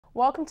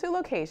Welcome to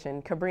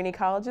Location, Cabrini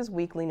College's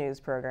weekly news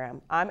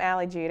program. I'm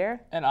Allie Jeter.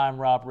 And I'm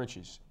Rob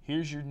Riches.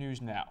 Here's your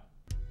news now.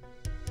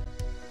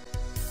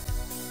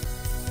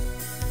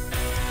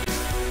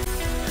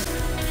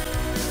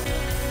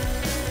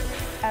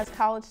 As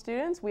college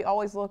students, we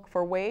always look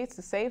for ways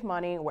to save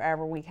money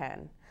wherever we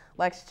can.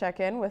 Let's check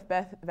in with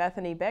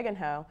Bethany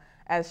Begenho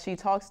as she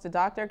talks to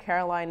Dr.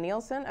 Caroline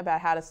Nielsen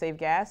about how to save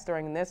gas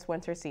during this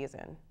winter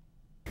season.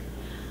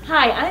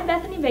 Hi, I'm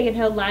Bethany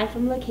Begenho, live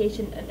from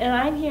Location, and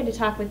I'm here to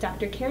talk with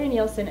Dr. Caroline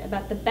Nielsen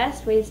about the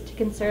best ways to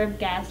conserve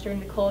gas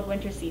during the cold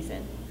winter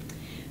season.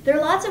 There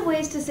are lots of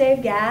ways to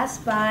save gas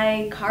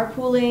by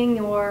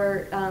carpooling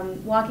or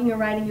walking or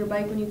riding your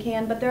bike when you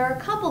can, but there are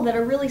a couple that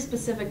are really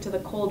specific to the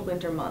cold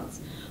winter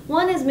months.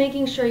 One is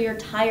making sure your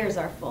tires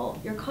are full.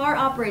 Your car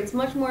operates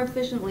much more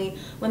efficiently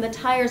when the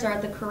tires are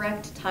at the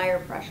correct tire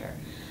pressure.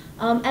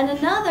 And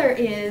another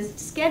is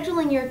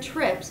scheduling your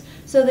trips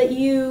so that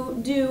you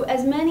do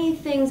as many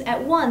things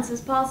at once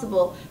as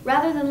possible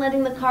rather than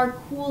letting the car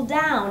cool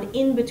down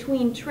in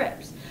between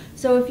trips.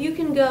 So if you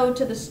can go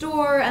to the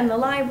store and the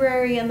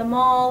library and the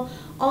mall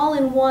all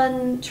in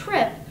one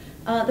trip,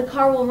 the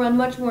car will run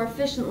much more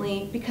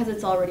efficiently because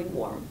it's already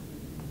warm.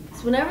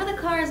 So whenever the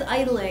car is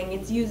idling,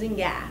 it's using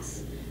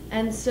gas.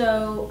 And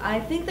so I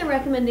think the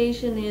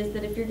recommendation is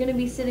that if you're going to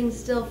be sitting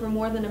still for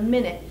more than a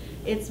minute,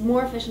 it's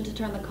more efficient to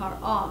turn the car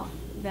off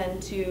than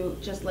to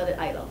just let it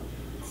idle.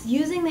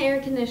 Using the air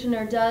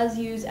conditioner does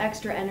use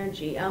extra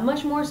energy,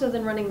 much more so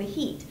than running the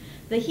heat.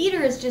 The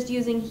heater is just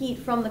using heat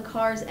from the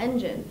car's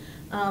engine,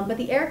 but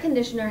the air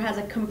conditioner has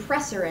a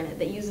compressor in it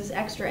that uses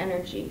extra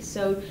energy.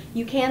 So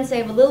you can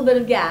save a little bit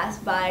of gas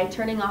by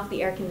turning off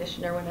the air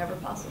conditioner whenever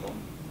possible.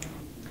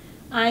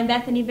 I'm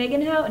Bethany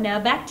Begenho, now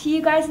back to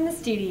you guys in the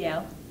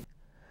studio.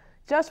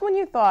 Just when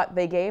you thought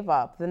they gave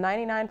up, the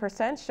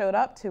 99% showed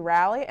up to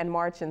rally and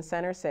march in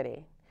Center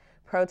City.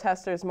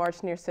 Protesters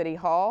marched near City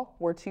Hall,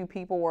 where 2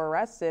 people were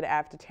arrested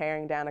after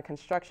tearing down a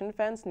construction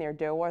fence near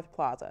Dilworth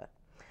Plaza.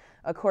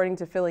 According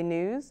to Philly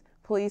News,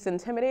 police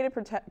intimidated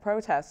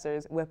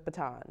protesters with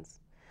batons.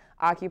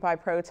 Occupy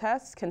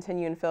protests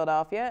continue in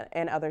Philadelphia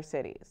and other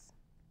cities.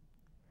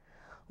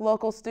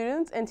 Local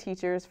students and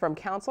teachers from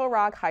Council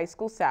Rock High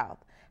School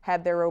South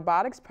had their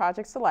robotics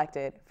project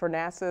selected for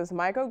NASA's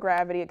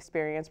Microgravity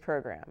Experience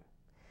program.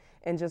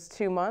 In just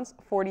 2 months,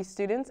 40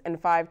 students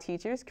and 5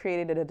 teachers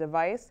created a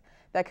device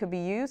that could be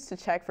used to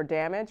check for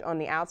damage on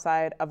the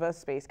outside of a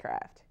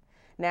spacecraft.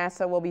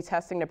 NASA will be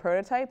testing the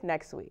prototype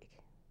next week.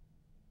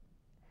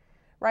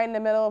 Right in the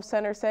middle of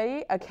Center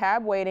City, a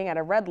cab waiting at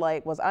a red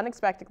light was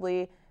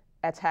unexpectedly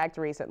attacked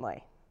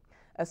recently.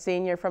 A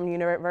senior from the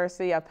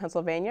University of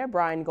Pennsylvania,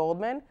 Brian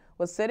Goldman,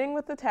 was sitting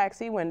with the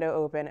taxi window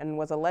open and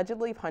was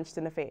allegedly punched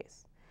in the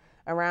face.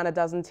 Around a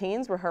dozen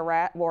teens were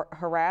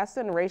harassed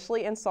and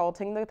racially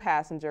insulting the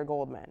passenger,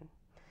 Goldman.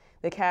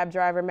 The cab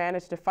driver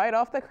managed to fight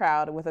off the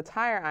crowd with a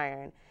tire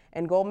iron,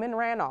 and Goldman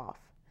ran off.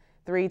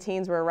 3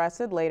 teens were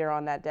arrested later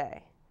on that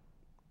day.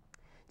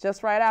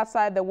 Just right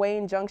outside the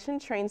Wayne Junction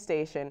train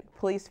station,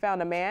 police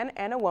found a man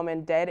and a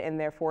woman dead in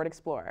their Ford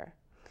Explorer.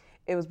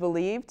 It was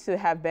believed to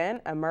have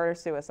been a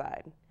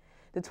murder-suicide.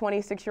 The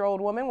 26-year-old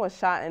woman was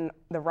shot in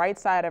the right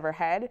side of her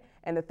head,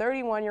 and the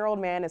 31-year-old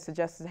man is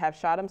suggested to have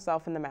shot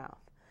himself in the mouth.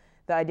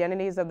 The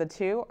identities of the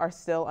 2 are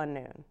still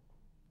unknown.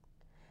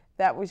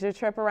 That was your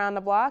trip around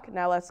the block.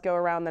 Now let's go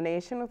around the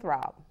nation with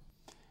Rob.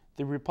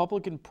 The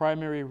Republican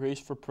primary race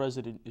for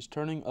president is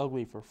turning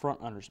ugly for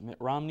frontrunners Mitt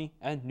Romney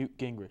and Newt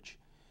Gingrich.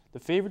 The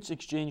favorites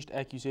exchanged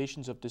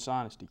accusations of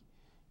dishonesty.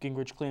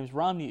 Gingrich claims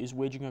Romney is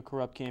waging a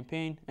corrupt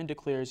campaign and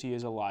declares he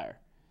is a liar.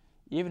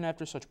 Even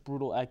after such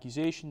brutal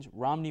accusations,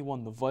 Romney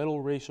won the vital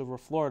race over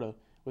Florida,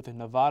 with the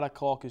Nevada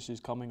caucuses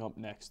coming up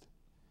next.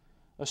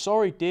 A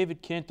sorry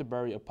David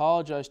Canterbury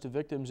apologized to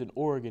victims in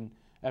Oregon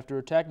after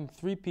attacking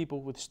 3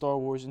 people with Star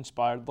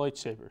Wars-inspired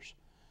lightsabers.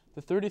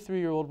 The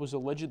 33-year-old was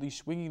allegedly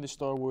swinging the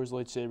Star Wars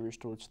lightsabers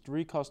towards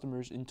 3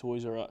 customers in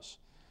Toys R Us.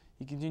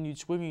 He continued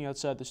swinging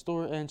outside the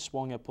store and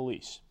swung at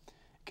police.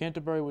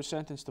 Canterbury was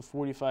sentenced to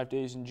 45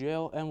 days in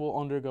jail and will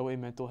undergo a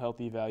mental health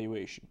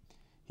evaluation.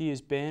 He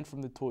is banned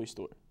from the toy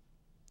store.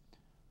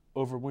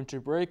 Over winter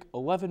break,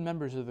 11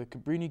 members of the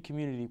Cabrini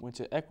community went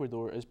to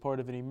Ecuador as part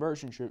of an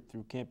immersion trip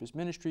through campus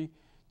ministry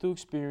to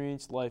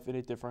experience life in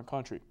a different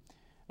country.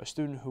 A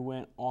student who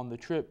went on the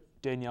trip,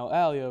 Danielle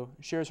Alio,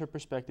 shares her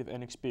perspective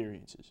and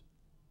experiences.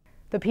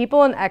 The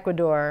people in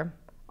Ecuador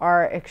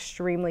are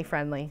extremely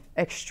friendly,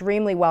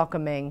 extremely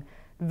welcoming,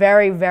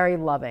 very, very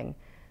loving.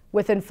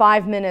 Within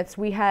 5 minutes,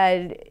 we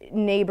had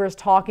neighbors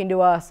talking to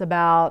us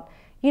about,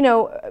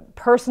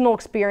 personal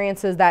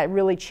experiences that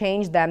really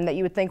changed them, that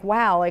you would think,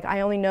 wow, like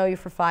I only know you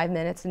for 5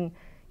 minutes and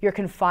you're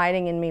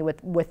confiding in me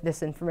with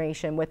this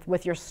information,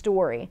 with your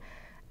story.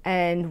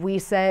 And we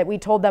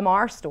told them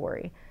our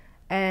story.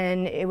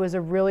 And it was a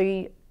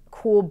really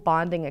cool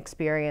bonding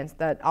experience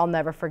that I'll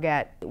never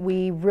forget.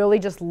 We really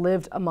just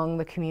lived among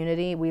the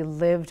community. We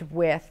lived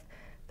with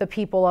the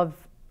people of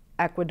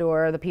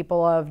Ecuador, the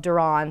people of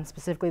Duran,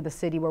 specifically the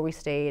city where we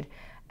stayed.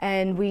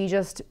 And we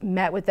just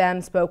met with them,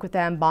 spoke with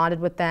them,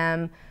 bonded with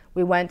them.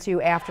 We went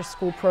to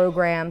after-school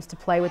programs to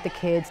play with the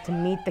kids, to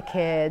meet the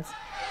kids.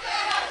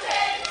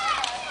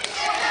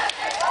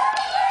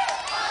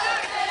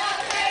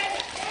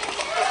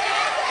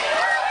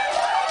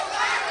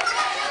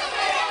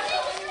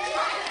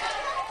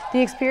 The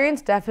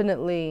experience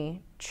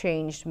definitely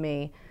changed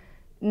me.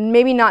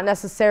 Maybe not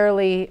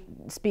necessarily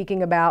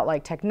speaking about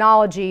like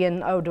technology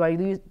and, oh, do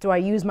I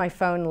use my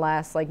phone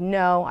less? Like,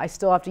 no, I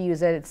still have to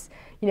use it. It's,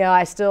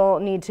 I still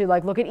need to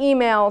like look at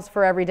emails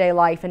for everyday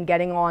life and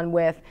getting on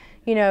with,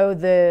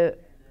 the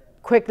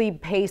quickly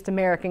paced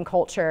American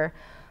culture.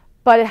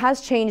 But it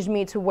has changed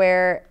me to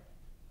where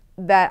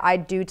that I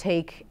do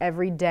take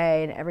every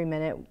day and every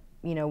minute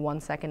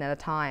 1 second at a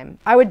time.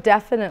 I would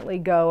definitely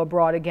go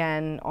abroad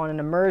again on an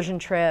immersion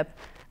trip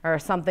or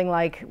something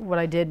like what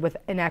I did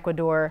in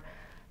Ecuador.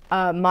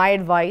 My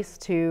advice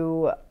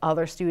to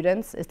other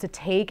students is to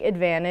take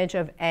advantage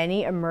of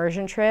any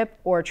immersion trip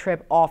or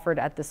trip offered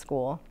at the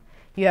school.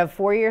 You have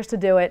 4 years to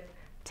do it.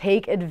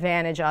 Take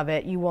advantage of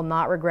it. You will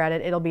not regret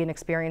it. It'll be an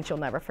experience you'll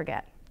never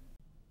forget.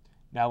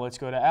 Now let's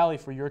go to Allie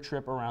for your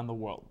trip around the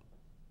world.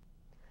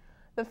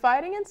 The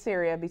fighting in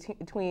Syria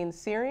between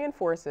Syrian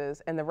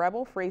forces and the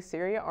rebel Free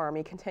Syria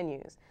Army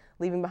continues,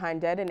 leaving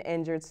behind dead and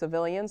injured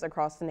civilians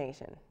across the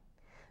nation.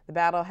 The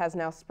battle has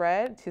now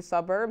spread to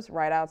suburbs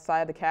right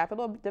outside the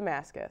capital of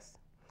Damascus.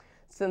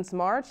 Since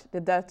March,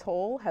 the death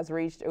toll has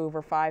reached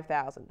over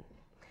 5,000.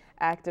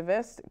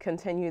 Activists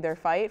continue their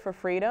fight for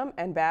freedom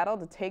and battle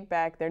to take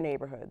back their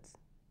neighborhoods.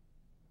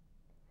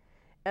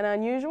 An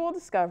unusual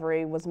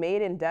discovery was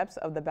made in depths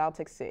of the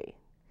Baltic Sea.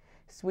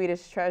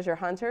 Swedish treasure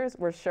hunters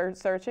were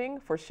searching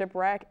for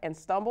shipwreck and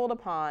stumbled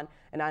upon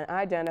an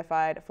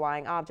unidentified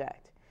flying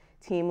object.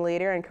 Team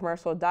leader and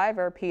commercial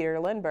diver Peter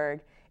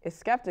Lindberg is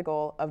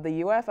skeptical of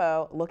the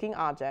UFO-looking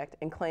object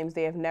and claims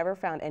they have never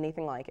found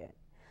anything like it.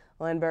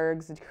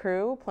 Lindberg's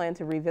crew plan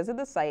to revisit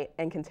the site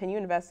and continue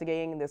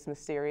investigating this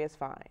mysterious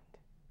find.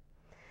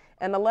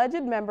 An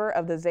alleged member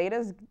of the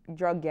Zetas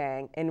drug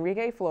gang,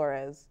 Enrique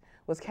Flores,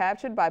 was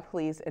captured by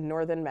police in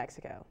northern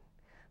Mexico.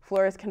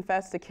 Flores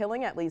confessed to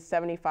killing at least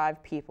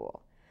 75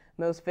 people.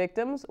 Most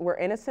victims were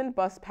innocent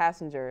bus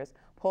passengers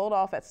pulled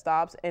off at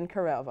stops in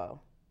Carabobo.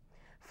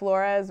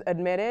 Flores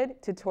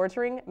admitted to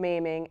torturing,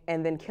 maiming,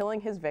 and then killing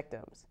his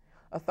victims.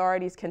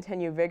 Authorities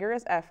continue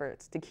vigorous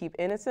efforts to keep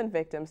innocent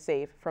victims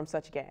safe from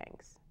such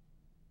gangs.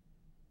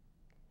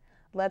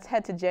 Let's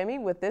head to Jimmy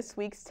with this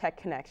week's Tech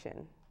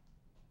Connection.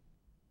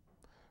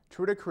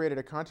 Twitter created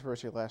a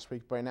controversy last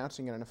week by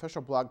announcing in an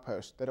official blog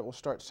post that it will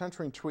start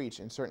censoring tweets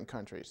in certain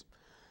countries.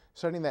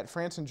 Citing that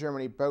France and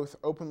Germany both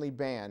openly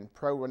ban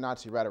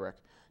pro-Nazi rhetoric,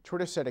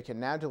 Twitter said it can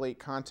now delete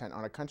content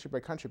on a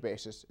country-by-country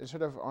basis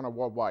instead of on a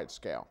worldwide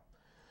scale.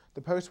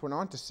 The post went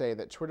on to say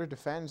that Twitter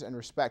defends and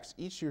respects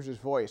each user's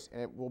voice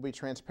and it will be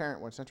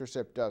transparent when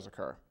censorship does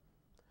occur.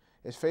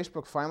 Is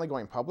Facebook finally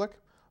going public?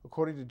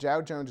 According to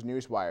Dow Jones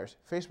Newswires,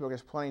 Facebook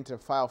is planning to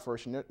file for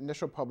its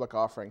initial public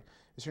offering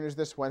as soon as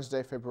this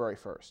Wednesday, February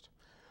 1st.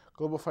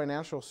 Global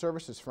financial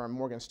services firm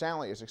Morgan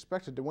Stanley is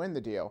expected to win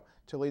the deal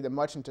to lead the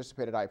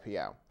much-anticipated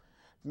IPO.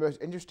 The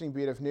most interesting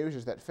bit of news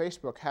is that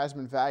Facebook has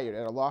been valued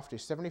at a lofty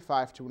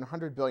 $75 to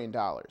 $100 billion.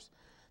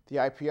 The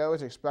IPO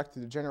is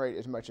expected to generate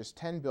as much as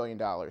 $10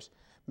 billion,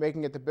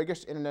 making it the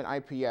biggest internet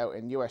IPO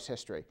in U.S.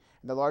 history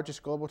and the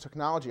largest global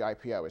technology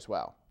IPO as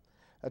well.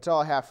 That's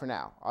all I have for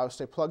now. I'll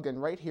stay plugged in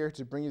right here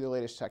to bring you the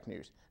latest tech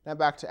news. Now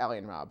back to Allie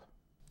and Rob.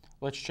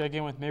 Let's check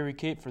in with Mary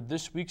Kate for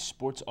this week's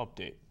sports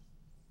update.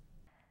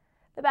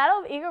 The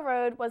Battle of Eagle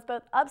Road was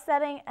both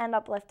upsetting and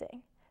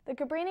uplifting. The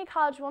Cabrini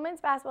College women's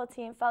basketball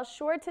team fell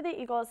short to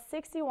the Eagles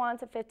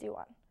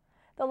 61-51.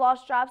 The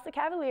loss drops the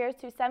Cavaliers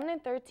to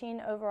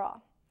 7-13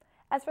 overall.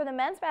 As for the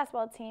men's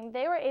basketball team,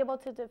 they were able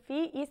to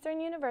defeat Eastern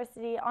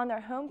University on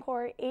their home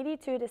court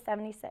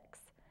 82-76.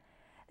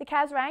 The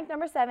Cavs, ranked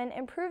number 7,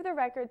 improved their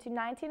record to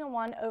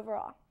 19-1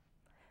 overall.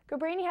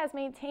 Cabrini has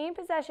maintained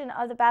possession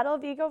of the Battle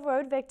of Eagle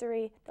Road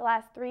victory the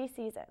last 3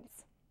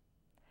 seasons.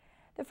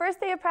 The first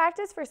day of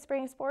practice for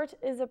spring sports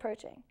is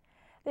approaching.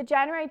 The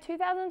January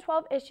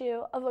 2012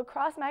 issue of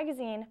Lacrosse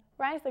magazine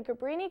ranks the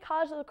Cabrini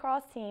College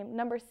lacrosse team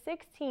number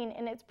 16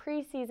 in its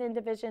preseason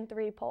Division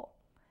III poll.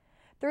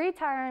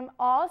 3-time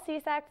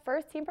All-CSAC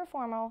first-team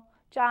performer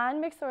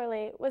John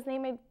McSorley was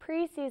named a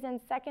preseason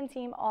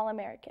second-team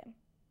All-American.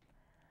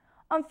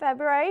 On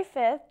February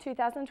 5,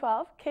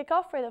 2012,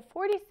 kickoff for the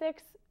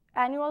 46th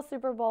annual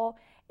Super Bowl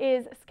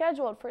is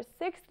scheduled for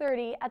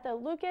 6:30 at the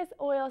Lucas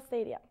Oil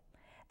Stadium.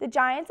 The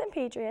Giants and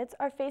Patriots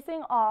are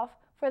facing off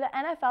for the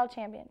NFL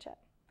championship.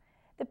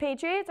 The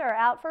Patriots are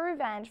out for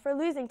revenge for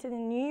losing to the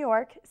New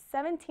York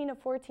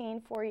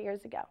 17-14 4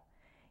 years ago.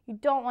 You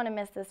don't want to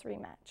miss this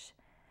rematch.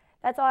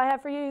 That's all I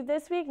have for you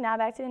this week. Now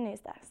back to the news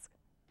desk.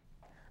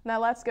 Now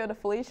let's go to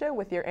Felicia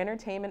with your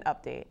entertainment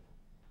update.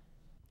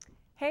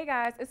 Hey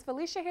guys, it's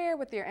Felicia here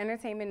with your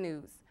entertainment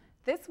news.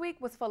 This week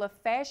was full of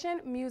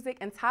fashion, music,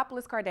 and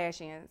topless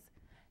Kardashians.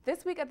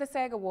 This week at the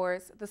SAG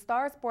Awards, the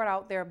stars brought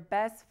out their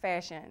best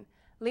fashion.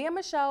 Lea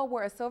Michele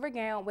wore a silver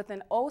gown with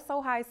an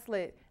oh-so-high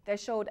slit that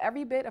showed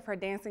every bit of her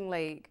dancing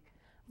leg.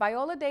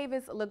 Viola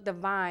Davis looked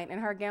divine in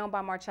her gown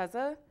by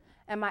Marchesa,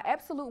 and my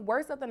absolute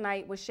worst of the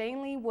night was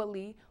Shailene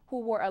Woodley,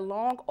 who wore a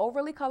long,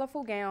 overly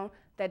colorful gown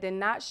that did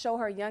not show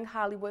her young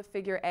Hollywood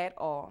figure at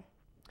all.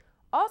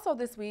 Also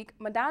this week,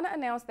 Madonna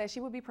announced that she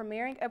would be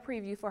premiering a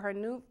preview for her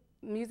new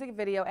music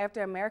video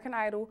after American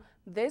Idol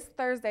this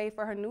Thursday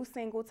for her new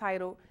single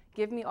titled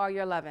Give Me All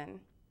Your Lovin'.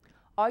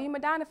 All you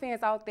Madonna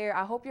fans out there,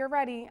 I hope you're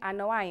ready. I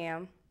know I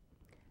am.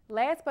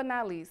 Last but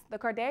not least, the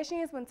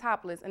Kardashians went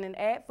topless in an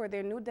ad for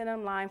their new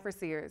denim line for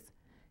Sears.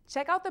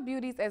 Check out the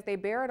beauties as they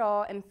bear it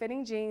all in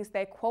fitting jeans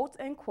that quote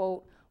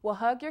unquote will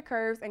hug your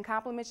curves and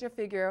complement your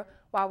figure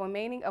while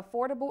remaining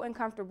affordable and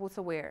comfortable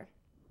to wear.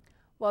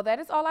 Well, that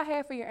is all I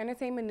have for your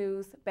entertainment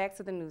news. Back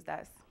to the news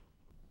desk.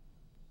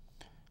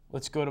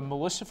 Let's go to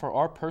Melissa for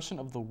our Person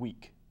of the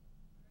Week.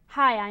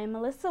 Hi, I am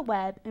Melissa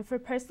Webb, and for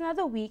Person of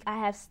the Week, I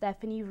have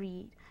Stephanie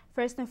Reed.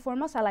 First and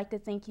foremost, I'd like to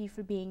thank you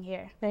for being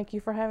here. Thank you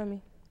for having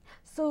me.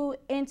 So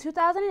in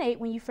 2008,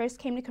 when you first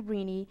came to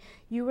Cabrini,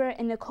 you were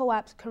in the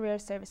co-op career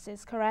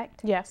services,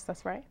 correct? Yes,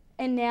 that's right.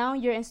 And now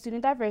you're in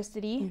student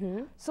diversity.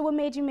 Mm-hmm. So what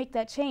made you make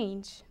that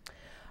change?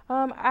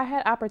 I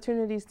had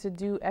opportunities to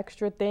do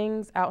extra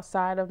things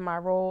outside of my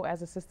role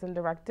as assistant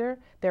director.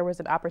 There was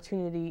an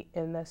opportunity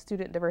in the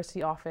student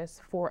diversity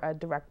office for a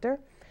director.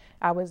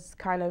 I was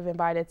kind of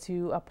invited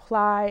to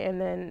apply and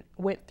then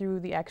went through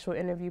the actual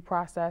interview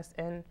process,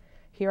 and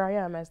here I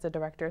am as the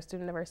director of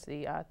student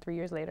diversity 3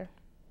 years later.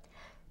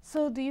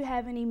 So do you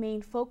have any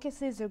main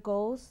focuses or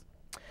goals?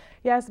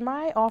 Yes,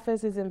 my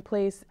office is in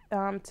place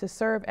to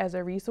serve as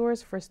a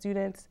resource for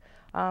students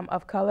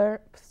of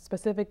color,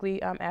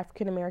 specifically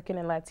African American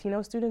and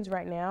Latino students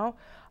right now.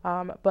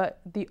 But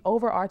the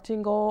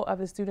overarching goal of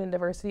the Student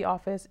Diversity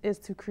Office is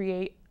to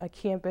create a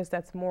campus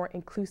that's more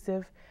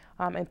inclusive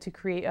and to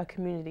create a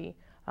community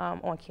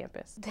on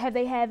campus. Have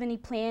they have any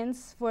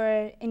plans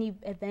for any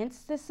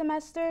events this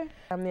semester?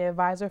 I'm the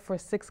advisor for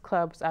 6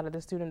 clubs out of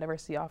the Student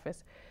Diversity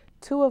Office,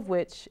 2 of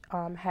which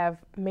have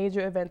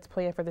major events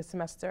planned for this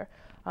semester.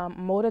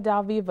 Moda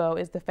Dal Vivo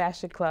is the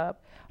fashion club.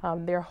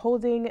 They're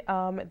holding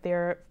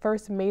their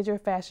first major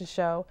fashion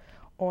show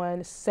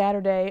on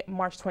Saturday,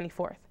 March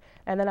 24th.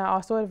 And then I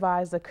also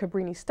advise the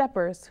Cabrini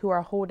Steppers, who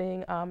are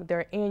holding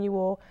their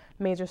annual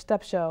major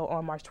step show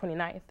on March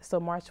 29th. So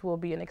March will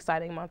be an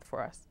exciting month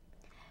for us.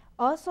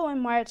 Also in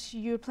March,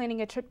 you're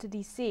planning a trip to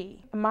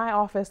D.C. My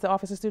office, the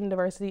Office of Student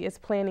Diversity, is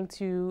planning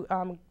to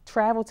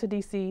travel to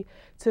D.C.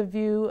 to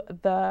view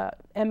the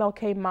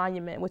MLK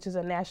Monument, which is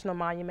a national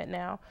monument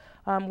now.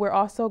 We're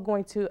also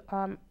going to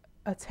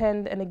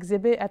attend an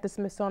exhibit at the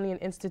Smithsonian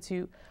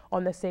Institute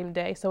on the same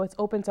day. So it's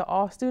open to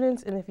all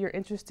students, and if you're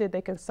interested,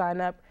 they can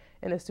sign up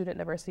in the Student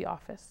Diversity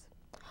Office.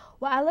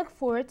 Well, I look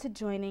forward to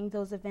joining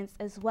those events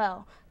as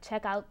well.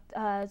 Check out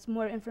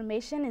more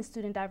information in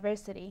student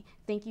diversity.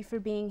 Thank you for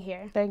being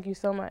here. Thank you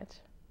so much.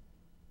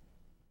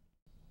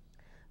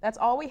 That's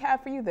all we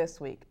have for you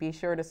this week. Be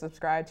sure to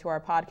subscribe to our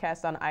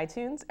podcast on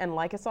iTunes and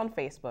like us on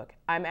Facebook.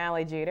 I'm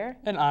Allie Jeter.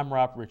 And I'm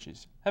Rob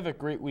Riches. Have a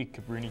great week,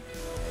 Cabrini.